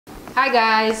Hi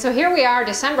guys, so here we are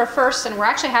December 1st and we're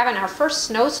actually having our first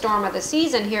snowstorm of the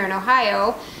season here in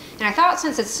Ohio. And I thought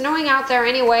since it's snowing out there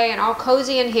anyway and all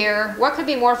cozy in here, what could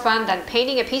be more fun than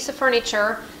painting a piece of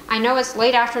furniture? I know it's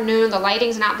late afternoon, the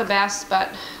lighting's not the best, but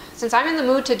since I'm in the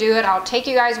mood to do it, I'll take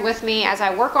you guys with me as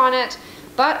I work on it.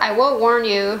 But I will warn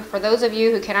you, for those of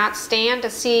you who cannot stand to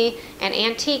see an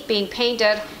antique being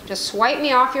painted, just swipe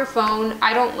me off your phone,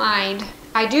 I don't mind.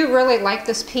 I do really like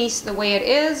this piece the way it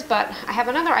is, but I have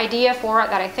another idea for it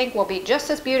that I think will be just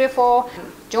as beautiful.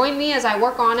 Join me as I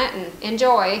work on it and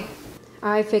enjoy.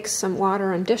 I fixed some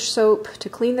water and dish soap to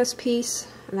clean this piece,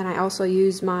 and then I also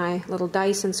used my little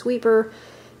Dyson sweeper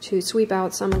to sweep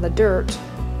out some of the dirt.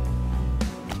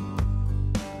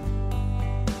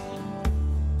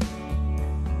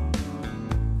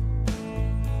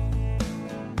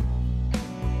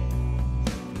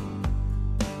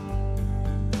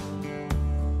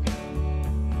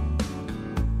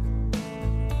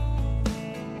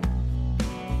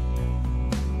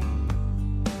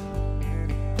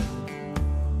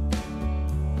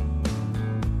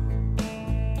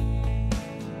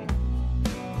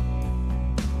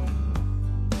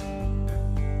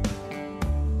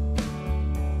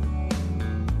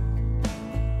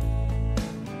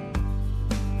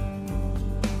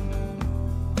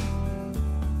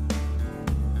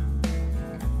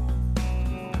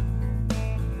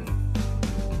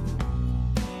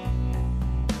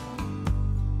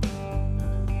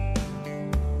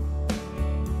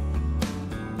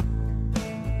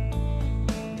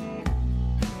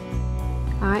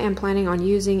 I am planning on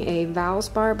using a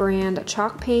Valspar brand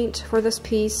chalk paint for this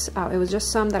piece. It was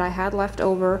just some that I had left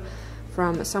over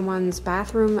from someone's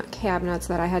bathroom cabinets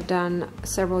that I had done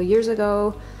several years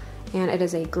ago, and it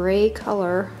is a gray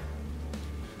color.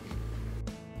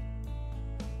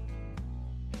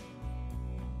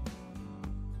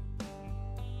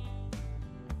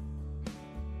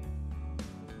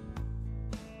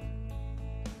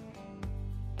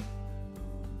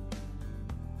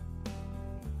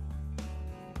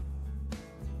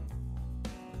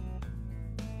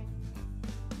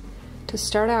 To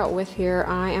start out with here,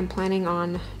 I am planning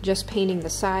on just painting the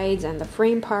sides and the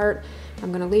frame part.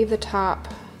 I'm going to leave the top,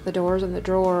 the doors, and the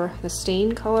drawer the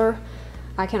stain color.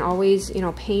 I can always,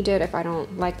 paint it if I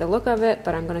don't like the look of it,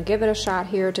 but I'm going to give it a shot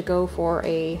here to go for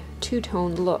a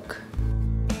two-toned look.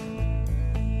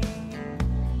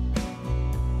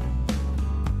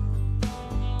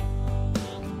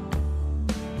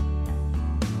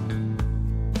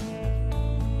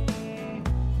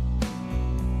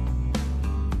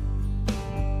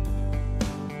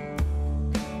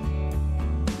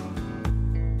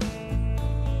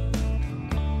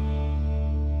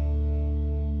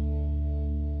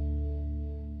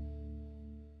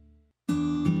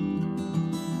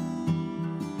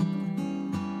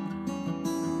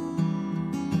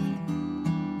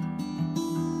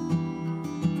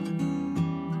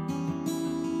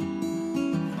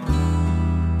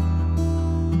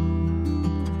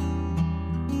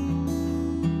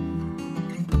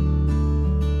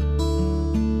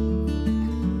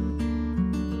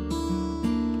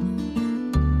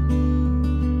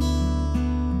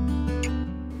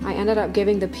 I ended up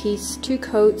giving the piece 2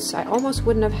 coats. I almost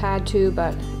wouldn't have had to,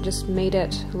 but just made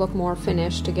it look more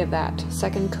finished to give that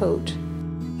second coat.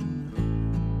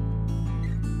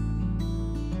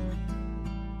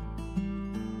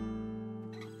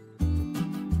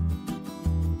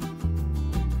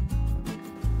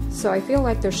 So I feel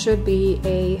like there should be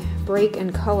a break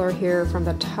in color here from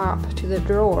the top to the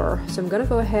drawer. So I'm going to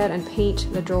go ahead and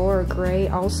paint the drawer gray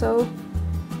also.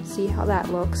 See how that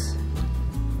looks.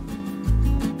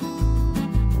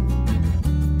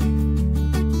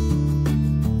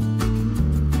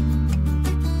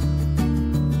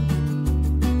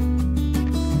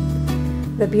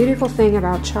 The beautiful thing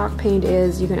about chalk paint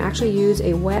is you can actually use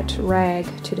a wet rag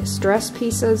to distress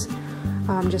pieces.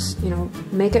 Just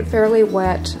make it fairly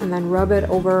wet and then rub it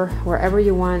over wherever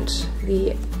you want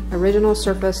the original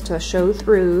surface to show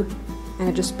through, and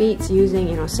it just beats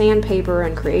using sandpaper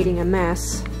and creating a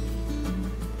mess.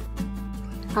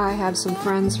 I have some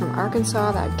friends from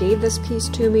Arkansas that gave this piece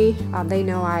to me. They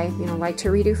know I like to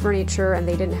redo furniture, and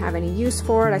they didn't have any use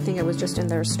for it. I think it was just in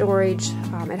their storage.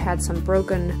 It had some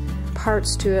broken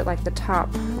parts to it, like the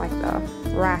top, like the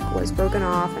rack was broken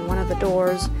off, and one of the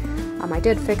doors. I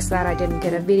did fix that. I didn't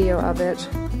get a video of it.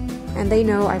 And they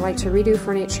know I like to redo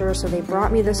furniture, so they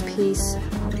brought me this piece.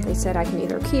 They said I can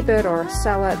either keep it or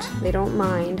sell it. They don't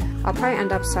mind. I'll probably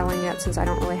end up selling it since I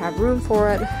don't really have room for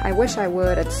it. I wish I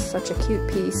would. It's such a cute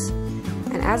piece.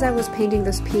 And as I was painting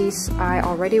this piece, I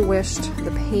already wished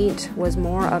the paint was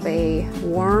more of a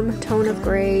warm tone of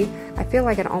gray. I feel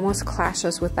like it almost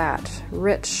clashes with that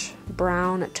rich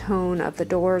brown tone of the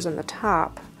doors and the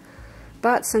top.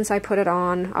 But since I put it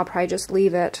on, I'll probably just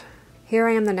leave it. Here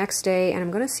I am the next day, and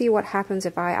I'm going to see what happens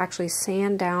if I actually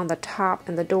sand down the top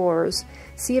and the doors,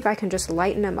 see if I can just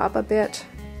lighten them up a bit.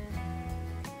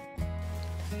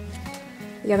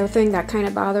 The other thing that kind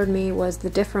of bothered me was the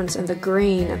difference in the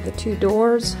grain of the two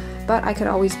doors, but I could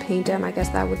always paint them. I guess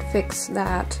that would fix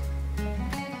that.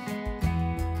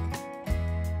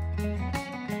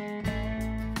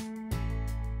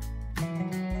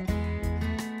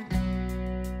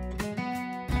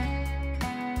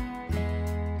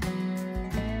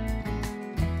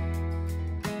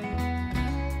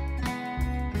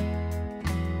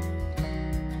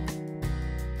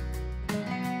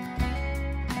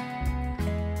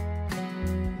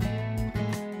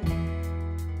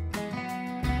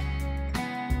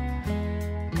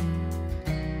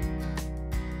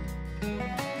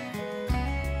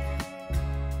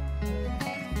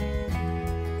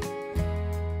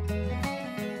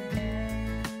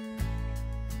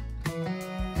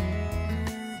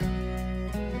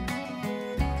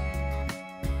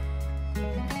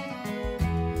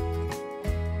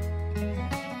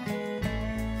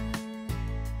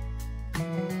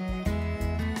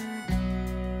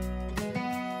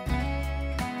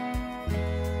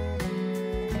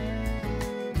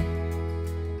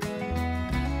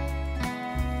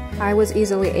 I was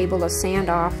easily able to sand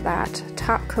off that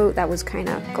top coat that was kind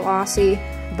of glossy,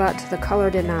 but the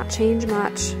color did not change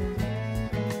much.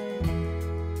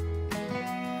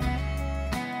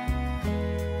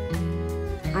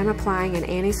 I'm applying an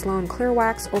Annie Sloan clear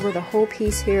wax over the whole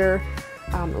piece here.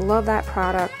 Love that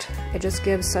product. It just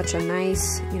gives such a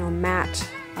nice, matte,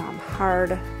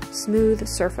 hard, smooth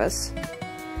surface.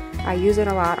 I use it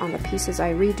a lot on the pieces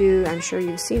I redo. I'm sure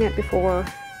you've seen it before.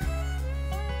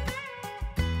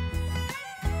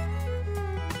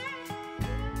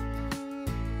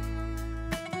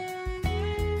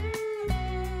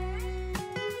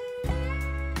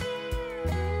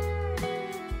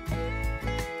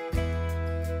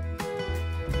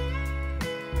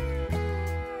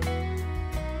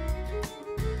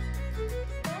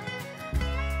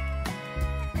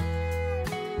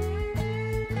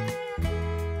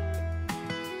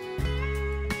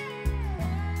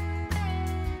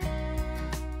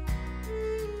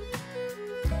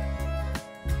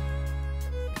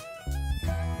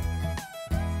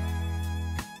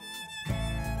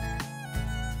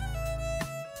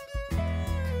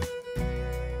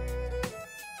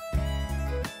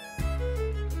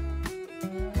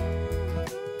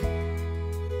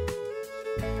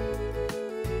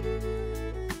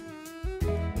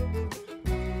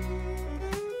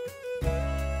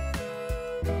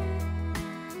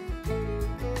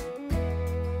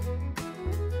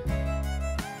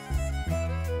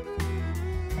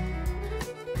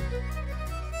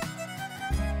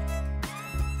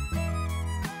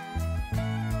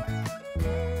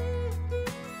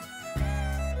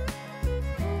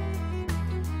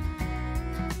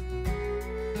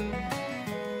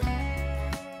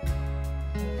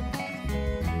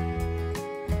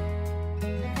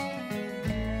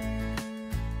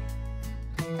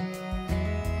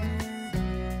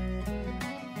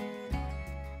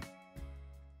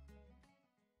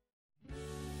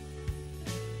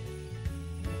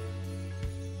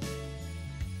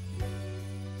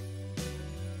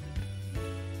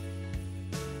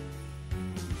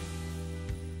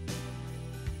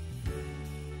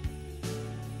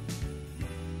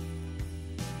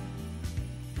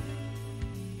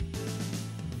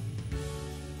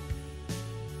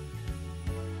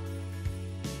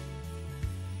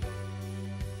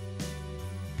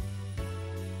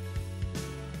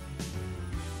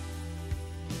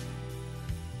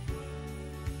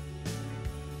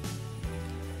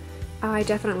 I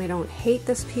definitely don't hate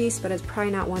this piece, but it's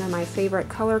probably not one of my favorite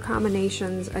color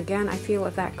combinations. Again, I feel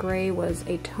if that gray was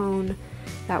a tone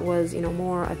that was,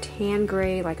 more a tan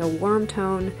gray, like a warm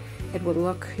tone, it would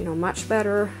look, much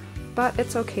better, but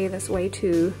it's okay this way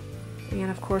too. And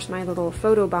of course my little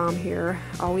photo bomb here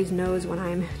always knows when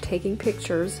I'm taking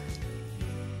pictures.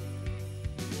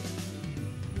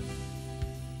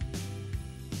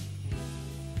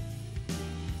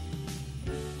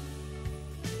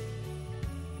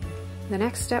 The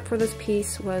next step for this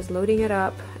piece was loading it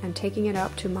up and taking it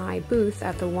up to my booth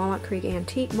at the Walnut Creek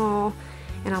Antique Mall,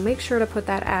 and I'll make sure to put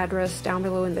that address down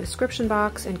below in the description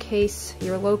box in case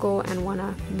you're local and want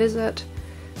to visit.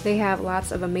 They have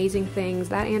lots of amazing things.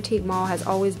 That antique mall has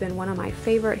always been one of my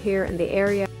favorite here in the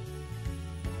area.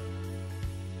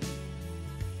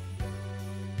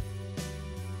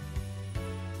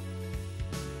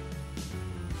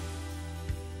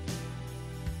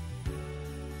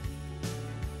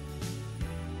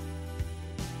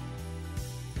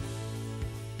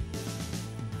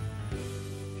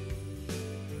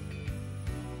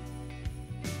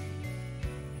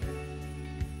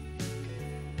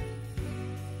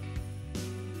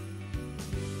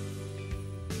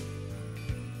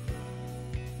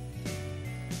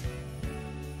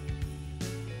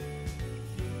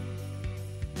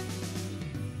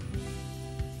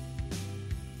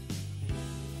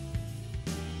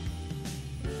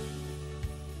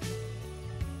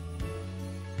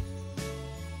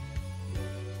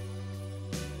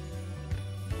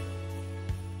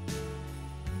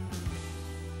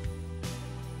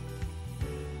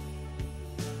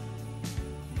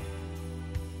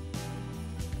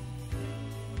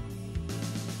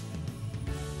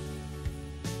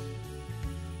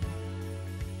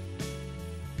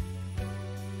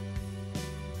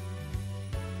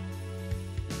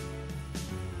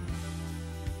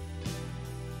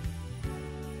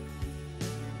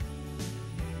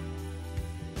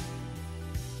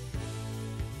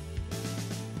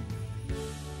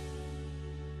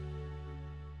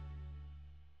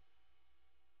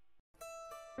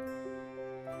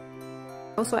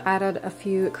 also added a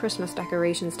few Christmas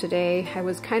decorations today. I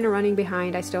was kind of running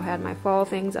behind. I still had my fall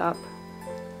things up.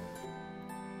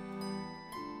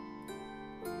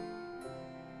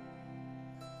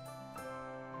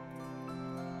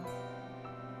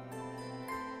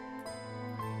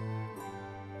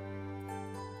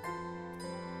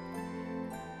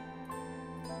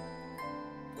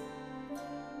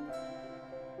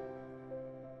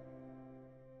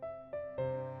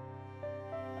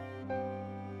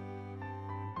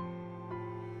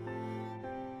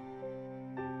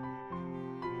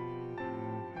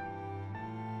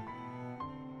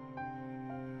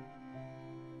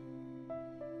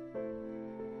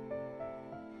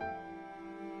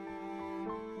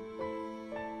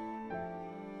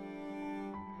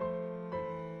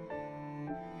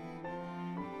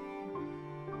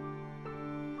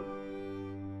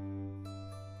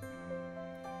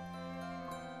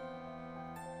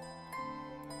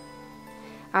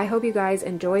 I hope you guys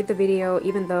enjoyed the video,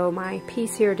 even though my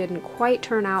piece here didn't quite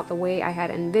turn out the way I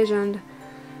had envisioned.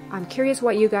 I'm curious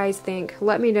what you guys think.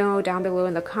 Let me know down below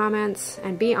in the comments,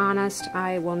 and be honest,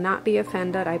 I will not be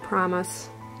offended, I promise.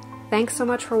 Thanks so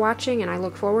much for watching, and I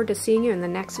look forward to seeing you in the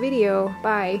next video.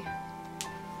 Bye!